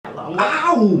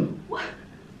Ow! What?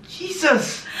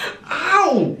 Jesus!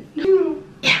 Ow!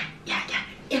 Yeah.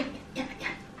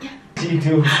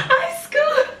 G2. High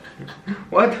school.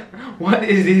 What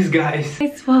is this, guys?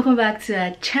 Guys, welcome back to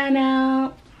our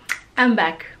channel. I'm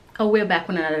back. Oh, we're back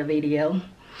with another video.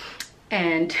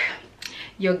 And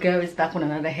your girl is back with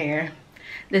another hair.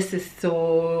 This is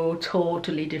so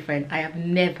totally different. I have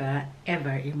never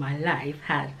ever in my life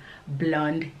had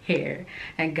blonde hair.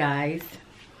 And guys,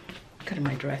 look at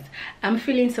my dress. I'm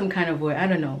feeling some kind of way. I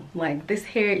don't know, like this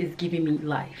hair is giving me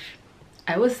life.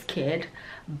 I was scared,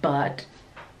 but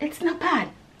it's not bad.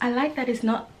 I like that it's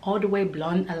not all the way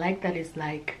blonde. I like that it's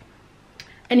like,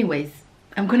 anyways,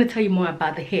 I'm going to tell you more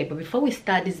about the hair. But before we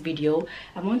start this video,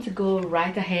 I want to go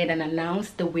right ahead and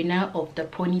announce the winner of the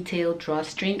ponytail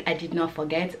drawstring. I did not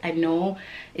forget. I know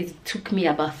it took me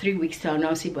about 3 weeks to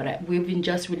announce it, but we've been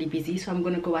just really busy. So I'm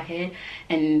going to go ahead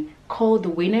and call the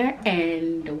winner.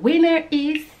 And the winner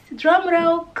is,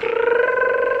 drumroll,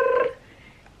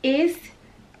 is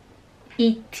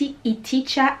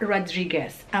Itisha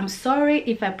Rodriguez. I'm sorry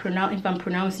if I'm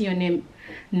pronouncing your name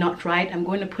not right. I'm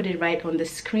going to put it right on the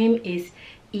screen. Is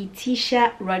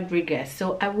Itisha Rodriguez.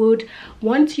 So I would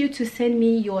want you to send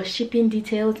me your shipping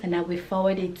details and I will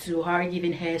forward it to her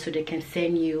giving hair so they can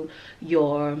send you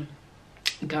your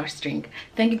drawstring.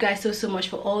 Thank you guys so much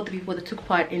for all the people that took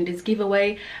part in this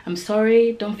giveaway. I'm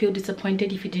sorry, don't feel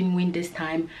disappointed if you didn't win this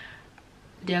time.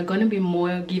 There are gonna be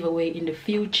more giveaway in the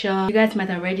future. You guys might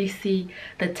already see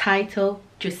the title.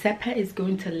 Giuseppe is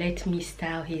going to let me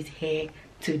style his hair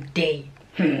today.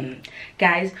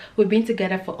 Guys, we've been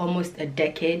together for almost a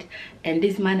decade and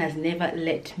this man has never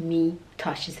let me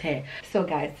touch his hair. So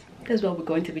guys, that's what we're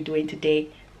going to be doing today.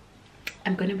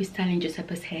 I'm gonna be styling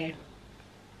Giuseppe's hair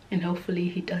and hopefully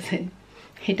he doesn't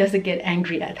get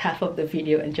angry at half of the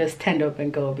video and just stand up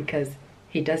and go, because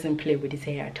he doesn't play with his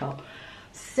hair at all.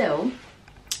 So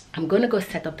I'm gonna go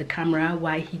set up the camera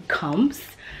while he comes.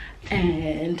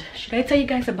 And should I tell you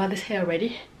guys about this hair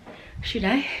already? Should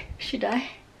I?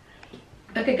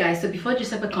 Okay guys, so before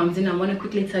Giuseppe comes in, I want to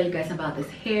quickly tell you guys about this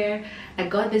hair. I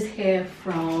got this hair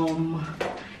from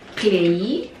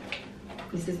Klaiyi.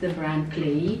 This is the brand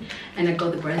Klaiyi, and I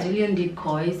got the Brazilian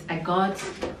decoys. I got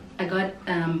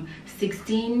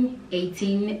 16,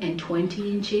 18 and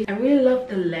 20 inches. I really love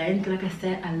the length. Like I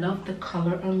said, I love the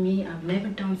color on me. I've never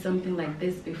done something like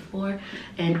this before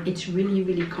and it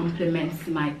really complements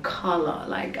my color.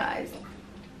 Like guys,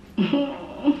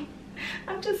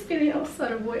 I'm just feeling all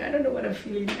sort of way. I don't know what I'm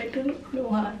feeling. I don't know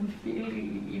how I'm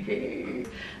feeling.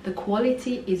 The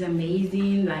quality is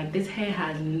amazing. Like this hair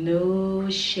has no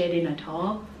shedding at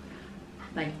all.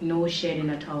 Like no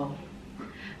shedding at all.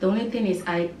 The only thing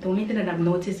that I've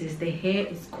noticed is the hair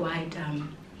is quite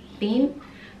thin.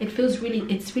 It feels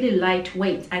it's really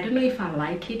lightweight. I don't know if I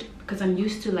like it because I'm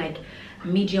used to like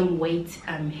medium weight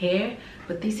hair,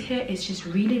 but this hair is just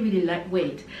really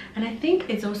lightweight. And I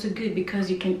think it's also good because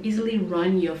you can easily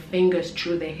run your fingers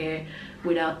through the hair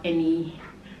without any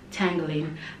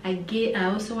tangling. I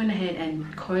also went ahead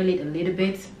and curl it a little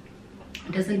bit.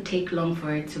 It doesn't take long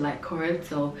for it to like curl,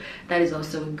 so that is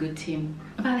also a good thing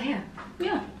about hair.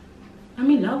 Yeah, I'm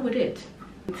in love with it.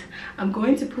 I'm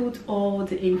going to put all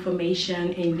the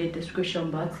information in the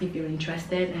description box if you're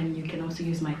interested, and you can also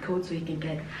use my code so you can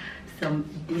get some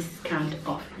discount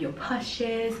off your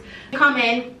purchase. Come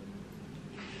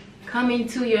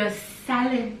into your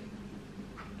salon.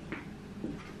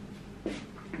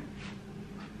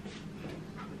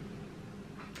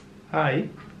 Hi.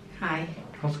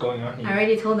 What's going on here? I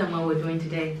already told them what we're doing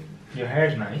today. Your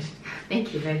hair's nice.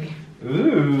 Thank you, baby.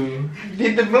 Ooh,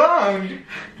 did the blonde.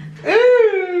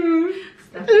 Ooh.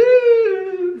 Stop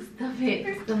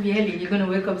it. Stop yelling. You're gonna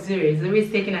wake up Zuri.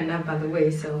 Zuri's taking a nap, by the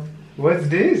way, so. What's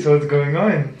this? What's going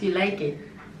on? Do you like it?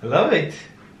 I love it.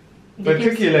 But it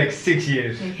took you like 6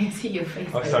 years. I can see your face.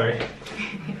 Oh, sorry.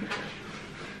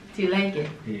 Do you like it?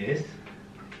 Yes.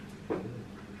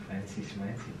 Fancy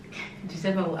schmancy.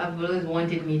 Giuseppe, I've always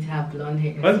wanted me to have blonde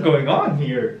hair. What's going on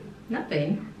here?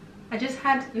 Nothing. I just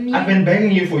had I've been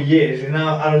begging you for years, and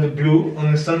now out of the blue,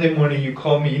 on a Sunday morning you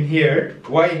call me in here.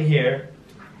 Why in here?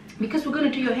 Because we're gonna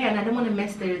do your hair and I don't want to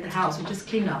mess the house. We just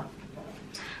clean up.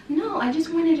 No, I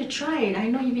just wanted to try it. I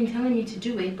know you've been telling me to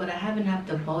do it, but I haven't had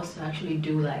the balls to actually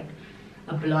do like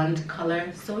a blonde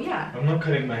color. So yeah. I'm not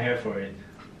cutting my hair for it.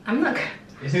 I'm not.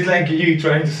 Is it like you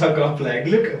trying to suck up like,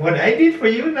 look what I did for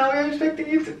you, now I'm expecting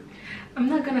you to... I'm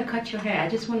not gonna cut your hair. I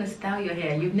just want to style your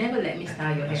hair. You've never let me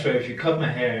style your hair. I swear, if you cut my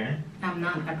hair... I'm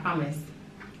not, I promise.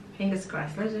 Fingers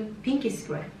crossed. Let's do pinky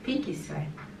square. Pinky square.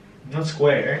 Not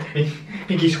square.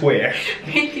 Pinky square.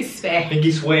 Pinky square.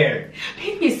 Pinky swear.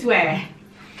 Pinky swear.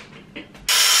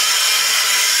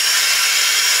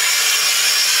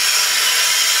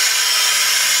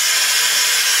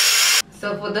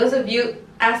 So for those of you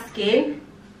asking,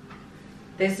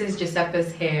 this is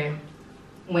Giuseppe's hair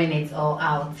when it's all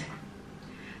out.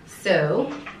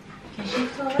 So, can she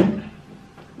feel it?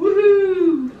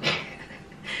 Woohoo!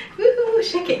 Woohoo!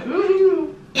 Shake it!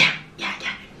 Woohoo! Yeah.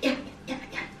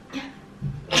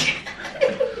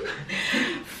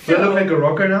 Do I look like a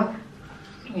rocker now?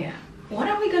 Yeah. What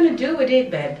are we gonna do with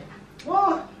it, babe?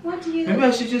 Well, What do you? maybe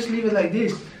I should just leave it like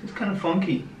this. It's kind of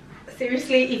funky.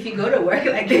 Seriously, if you go to work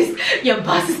like this, your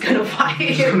boss is gonna fire you.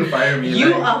 He's gonna fire me.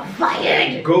 You like, are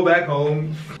fired. Go back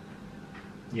home.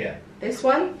 Yeah. This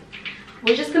one,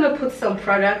 we're just gonna put some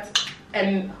product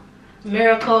and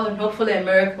miracle, and hopefully a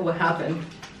miracle will happen.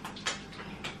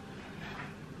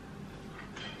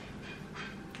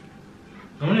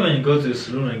 Only when you go to the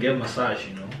salon and get massage,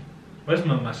 you know. Where's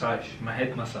my massage? My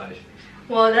head massage.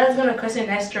 Well, that's gonna cost you an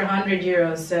extra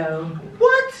 €100, so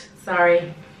What?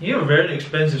 sorry. You're a very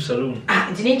expensive salon.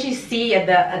 Didn't you see at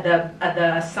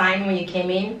the sign when you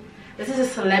came in? This is a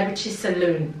celebrity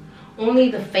saloon. Only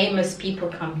the famous people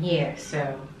come here,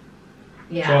 so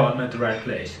yeah. So I'm at the right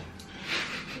place.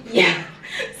 Yeah,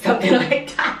 something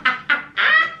like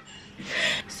that.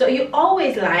 So you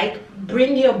always like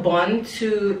bring your bun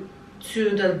to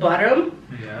the bottom.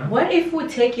 Yeah. What if we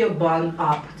take your bun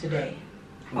up today?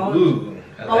 Ooh,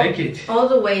 I like it. All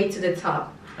the way to the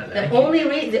top. I like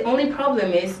The only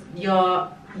problem is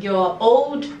your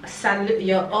old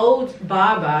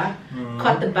barber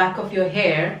cut the back of your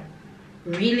hair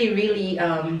really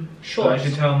So short. I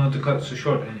should tell him not to cut so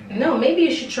short anymore. No, maybe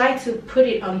you should try to put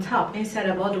it on top instead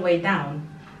of all the way down.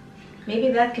 Maybe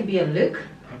that could be a look.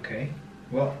 Okay.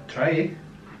 Well, try it.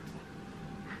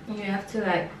 You have to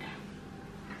like.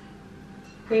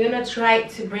 We're gonna try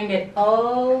to bring it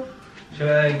all Shall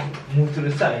I move to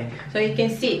the side? so you can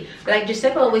see. Like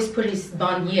Giuseppe always put his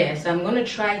bun here, so I'm gonna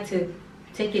try to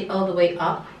take it all the way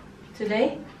up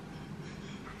today.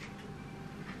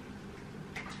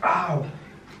 Ow!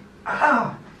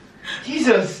 Ow!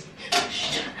 Jesus!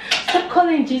 Stop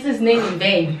calling Jesus' name in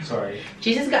vain. Sorry.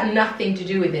 Jesus got nothing to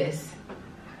do with this.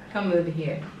 Come over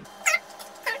here.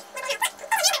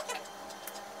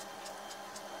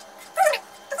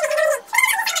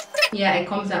 Yeah, it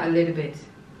comes out a little bit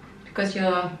because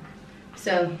you're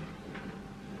so.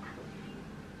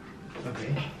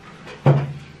 Okay.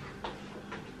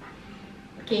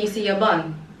 Can you see your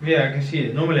bun? Yeah, I can see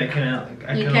it. Normally I cannot.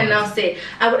 You can now see it.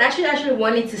 I would actually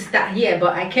want it to start here,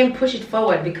 but I can't push it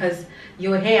forward because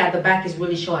your hair at the back is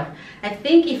really short. I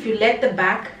think if you let the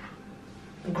back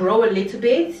grow a little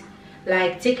bit,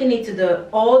 like taking it to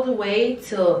all the way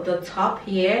to the top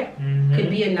here, could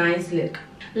be a nice look.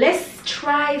 Let's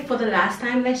try for the last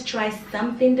time. Let's try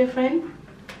something different.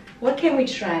 What can we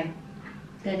try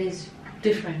that is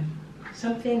different?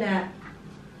 Something that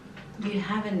you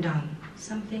haven't done.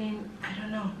 Something, I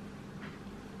don't know.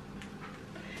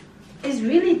 It's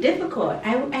really difficult.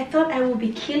 I thought I would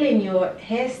be killing your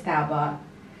hairstyle, but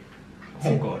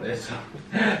oh god, that's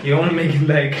you want to make it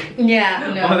like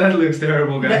yeah, no. Oh, that looks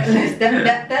terrible, guys.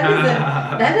 That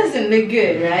doesn't look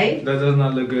good, right? That does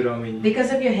not look good on me.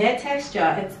 Because of your hair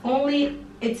texture,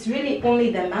 it's really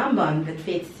only the man bun that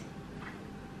fits.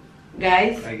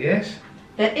 Guys, I guess.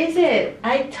 that is it.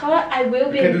 I thought I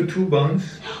will be. I can do 2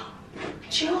 buns.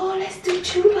 Joe, let's do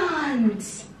 2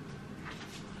 buns.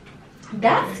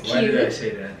 That's cute. Why did I say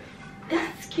that?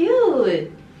 That's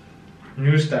cute.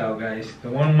 New style, guys. The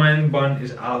 1-man bun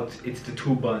is out. It's the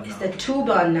 2 bun now. It's the 2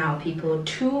 bun now, people.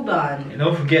 2 bun. And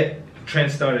don't forget, the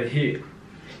trend started here.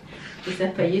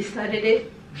 Giuseppe, you started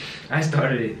it? I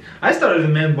started it. I started the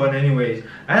man bun anyways.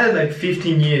 I had like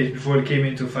 15 years before it came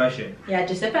into fashion. Yeah,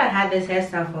 Giuseppe had this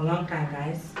hairstyle for a long time,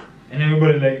 guys. And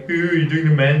everybody like, ooh, you're doing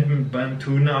the man bun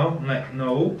too now? I'm like,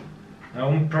 no.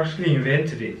 I practically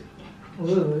invented it.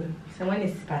 Ooh, someone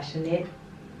is passionate.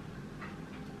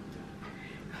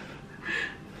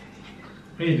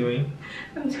 What are you doing?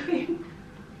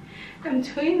 I'm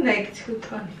doing like 2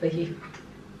 buns for you.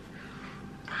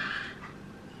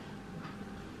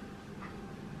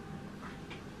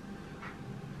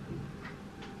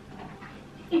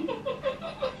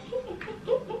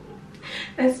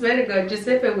 I swear to God,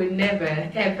 Giuseppe would never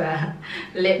ever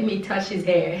let me touch his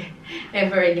hair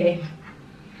ever again.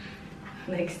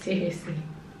 Like seriously.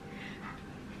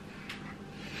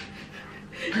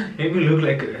 Maybe look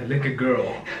like a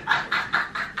girl.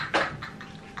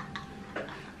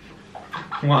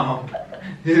 Wow,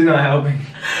 this is not helping.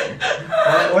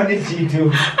 What did she do?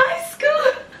 High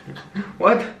school.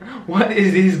 What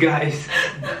is this, guys?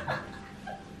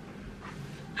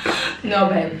 No,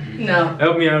 babe. No.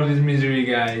 Help me out of this misery,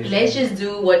 guys. Let's just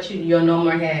do what your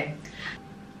normal hair.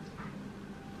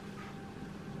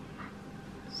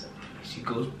 See she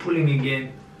goes pulling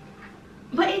again.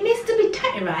 But it needs to be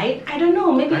tight, right? I don't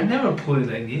know, maybe. I never pull it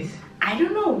like this. I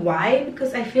don't know why,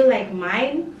 because I feel like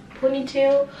mine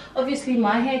ponytail, obviously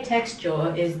my hair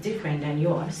texture is different than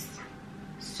yours.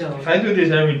 So if I do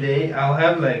this every day, I'll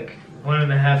have like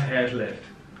 1.5 hairs left.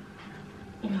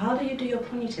 How do you do your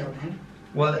ponytail then?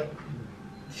 Well,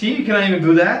 see, you cannot even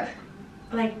do that.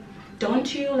 Like,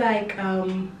 don't you like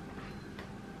I'm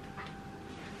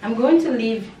going to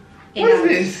leave it What out.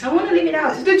 is this? I want to leave it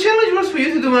out. The challenge was for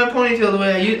you to do my ponytail the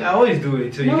way I always do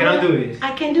it, so No, you cannot do it.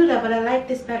 I can do that, but I like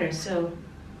this better, so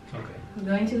Okay. I'm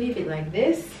going to leave it like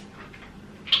this.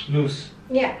 Loose.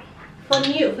 Yeah, for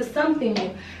new, for something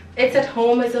new. It's at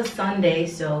home, it's a Sunday,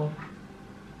 so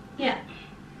yeah.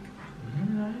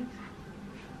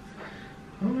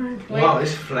 Alright. Wow,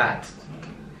 it's flat.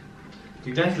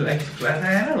 You guys like it flat?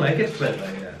 I don't like it flat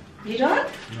like that. You don't?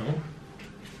 No.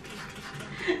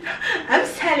 I'm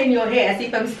styling your hair as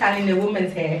if I'm styling a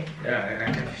woman's hair. Yeah,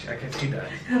 I can see that.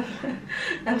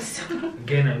 I'm so...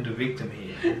 Again, I'm the victim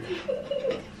here.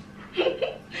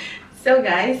 So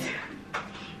guys,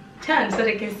 turn so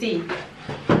they can see.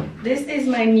 This is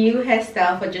my new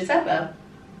hairstyle for Giuseppe.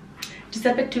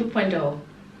 Giuseppe 2.0.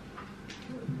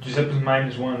 Giuseppe's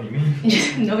 -1, you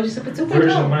mean? No, Giuseppe 2.0.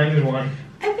 Version -1.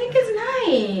 I think it's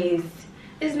nice.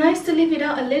 It's nice to leave it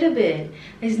out a little bit.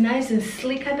 It's nice and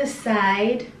slick at the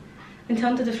side and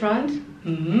turn to the front.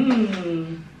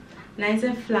 Nice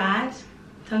and flat.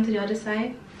 Turn to the other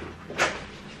side.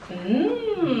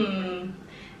 And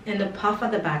the puff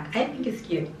at the back. I think it's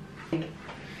cute.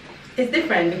 It's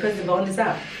different because the bone is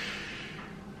up.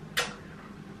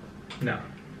 No.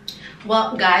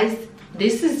 Well, guys,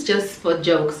 this is just for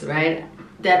jokes, right?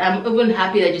 That I'm even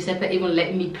happy that Giuseppe even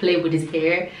let me play with his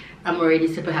hair. I'm already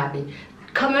super happy.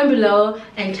 Comment below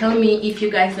and tell me if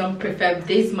you guys don't prefer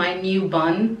this, my new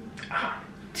bun,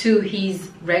 to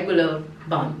his regular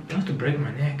bun. Don't have to break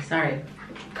my neck. Sorry.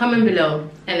 Comment below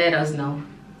and let us know.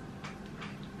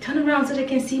 Turn around so they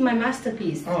can see my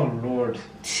masterpiece. Oh Lord.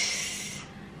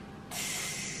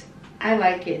 I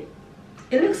like it.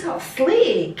 It looks all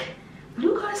slick.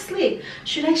 Look how slick.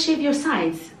 Should I shave your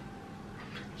sides?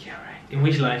 Yeah, right. In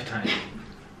which lifetime?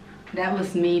 That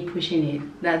was me pushing it.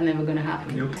 That's never gonna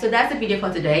happen. Nope. So that's the video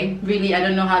for today. Really, I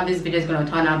don't know how this video is gonna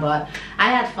turn out, but I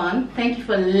had fun. Thank you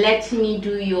for letting me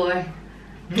do your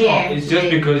hair. No, it's just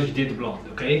because you did the blonde,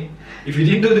 okay? If you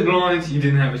didn't do the blonde, you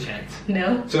didn't have a chance.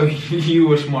 No? So you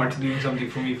were smart doing something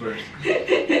for me first.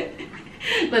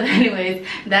 But anyways,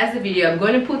 that's the video. I'm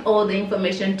going to put all the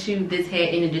information to this hair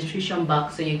in the description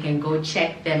box so you can go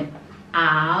check them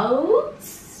out.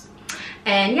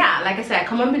 And yeah, like I said,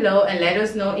 comment below and let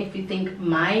us know if you think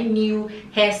my new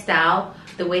hairstyle,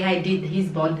 the way I did his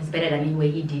bun, is better than the way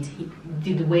he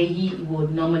did the way he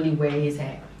would normally wear his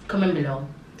hair. Comment below.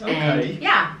 Okay. And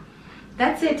yeah,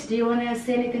 that's it. Do you want to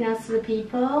say anything else to the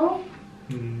people?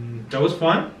 That was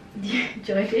fun. You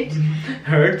enjoyed it?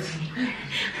 Hurt.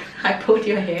 I pulled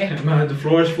your hair. The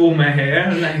floor is full of my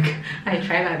hair. Like I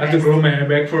try my I best. have to grow my hair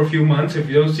back for a few months. If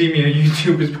you don't see me on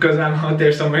YouTube, it's because I'm out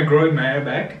there somewhere growing my hair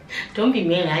back. Don't be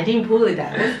mean. I didn't pull it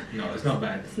out. No, it's not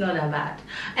bad. It's not that bad.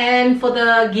 And for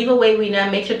the giveaway winner,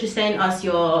 make sure to send us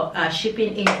your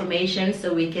shipping information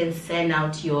so we can send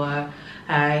out your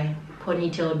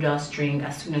ponytail drawstring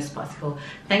as soon as possible.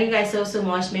 Thank you guys so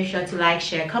much. Make sure to like,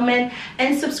 share, comment,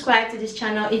 and subscribe to this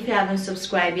channel if you haven't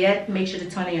subscribed yet. Make sure to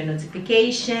turn on your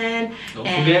notification. Don't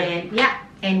forget. Yeah,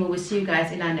 and we will see you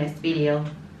guys in our next video.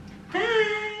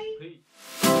 Bye.